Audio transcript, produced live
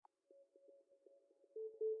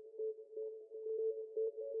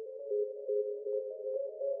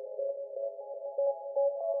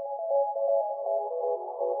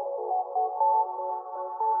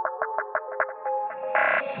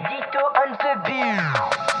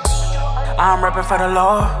I'm reppin' for the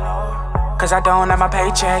law, cause I don't have my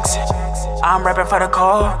paychecks. I'm reppin' for the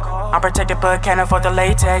call. I'm protected but can't afford the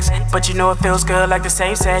latex. But you know it feels good like the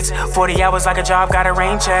safe sex. 40 hours like a job, got a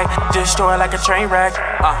rain check. Destroy like a train wreck.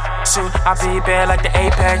 Soon I'll be bad like the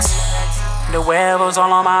apex. The web was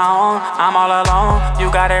all on my own, I'm all alone.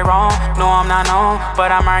 You got it wrong, no I'm not known,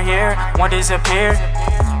 but I'm right here, won't disappear.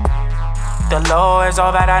 The low is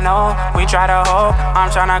all that I know. We try to hold,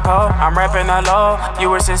 I'm tryna cope. I'm reppin' the low, you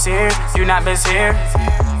were sincere, you not been here.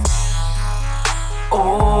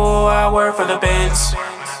 Ooh, I work for the Benz.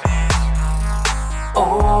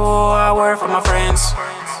 Ooh, I work for my friends.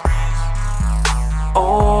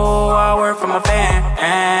 Ooh, I work for my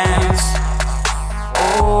fans.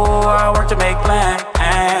 Ooh, I work to make plans.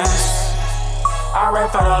 I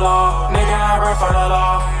rap for the law, nigga, I rap for the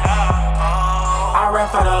law. I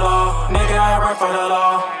rap for the law, nigga, I rap for the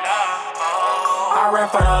law. I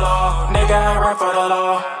rap for the law, nigga, I rap for the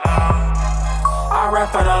law. I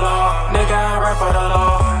rap for the law, nigga, I rap for the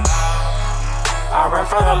law. I rap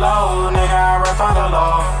for the law, nigga, I rap for the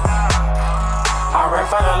law. I rap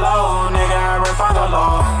for the law, nigga, I rap for the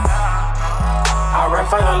law. I rap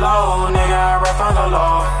for the law, nigga, I rap for the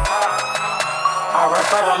law. I rap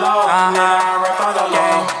for the law, nigga, I rap for the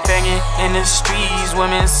law. Banging in the streets,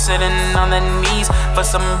 women sitting on their knees for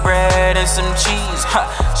some bread and some cheese.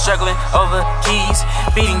 Struggling over keys,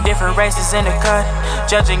 beating different races in the cut.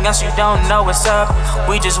 Judging us, you don't know what's up.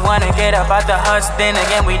 We just wanna get up out the huts. Then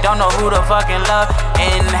again, we don't know who to fucking love.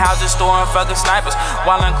 In houses storing fucking snipers,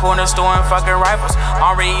 while in corners storing fucking rifles.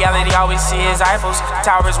 On reality, all we see is Eiffels.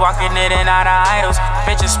 Towers walking in and out of idols.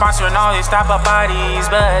 Bitches sponsoring all these stop up bodies.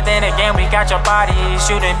 But then again, we got your body.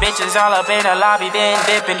 Shooting bitches all up in the lobby. Then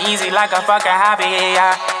dipping easy like a fucking hobby.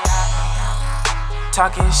 Yeah.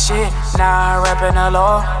 Talking shit, now rapping the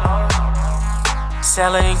law.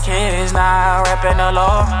 Selling kids, now rapping the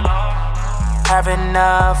law. Having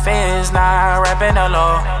affairs, now rapping the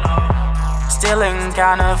law. Stealing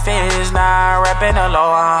counterfeits, now rapping the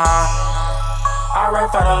law. I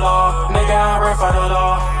rap for the law, nigga, I rap for the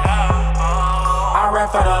law. I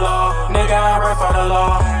rap for the law, nigga, I rap for the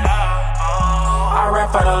law. I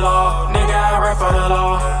rap for the law, nigga, I rap for the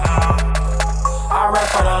law. I rap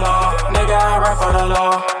for the law, nigga, I rap for the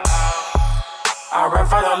law. I rap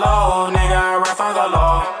for the law, nigga, I rap for the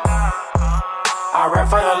law. I rap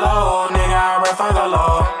for the law, nigga, I rap for the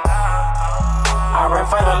law. I rap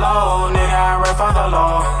for the law, nigga, I rap for the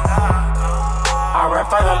law. I rap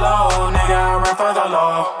for the law, nigga, I rap for the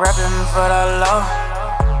law. Rapping for the law,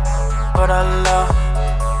 for the law,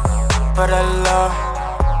 for the law,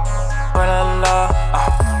 for the law.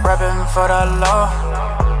 Rapping for the law,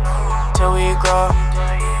 till we grow,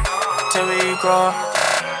 till we grow,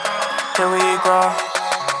 till we grow.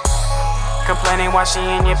 Complaining why she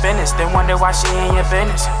in your business, then wonder why she in your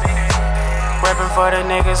business. Rapping for the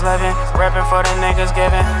niggas living, rapping for the niggas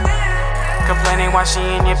giving. Complaining why she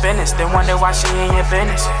in your business, then wonder why she in your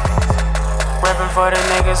business. Rapping for the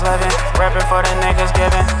niggas living, rapping for the niggas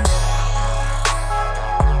giving.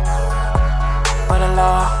 For the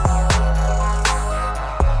law,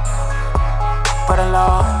 for the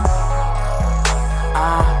law,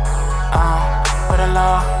 for the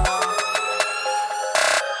law.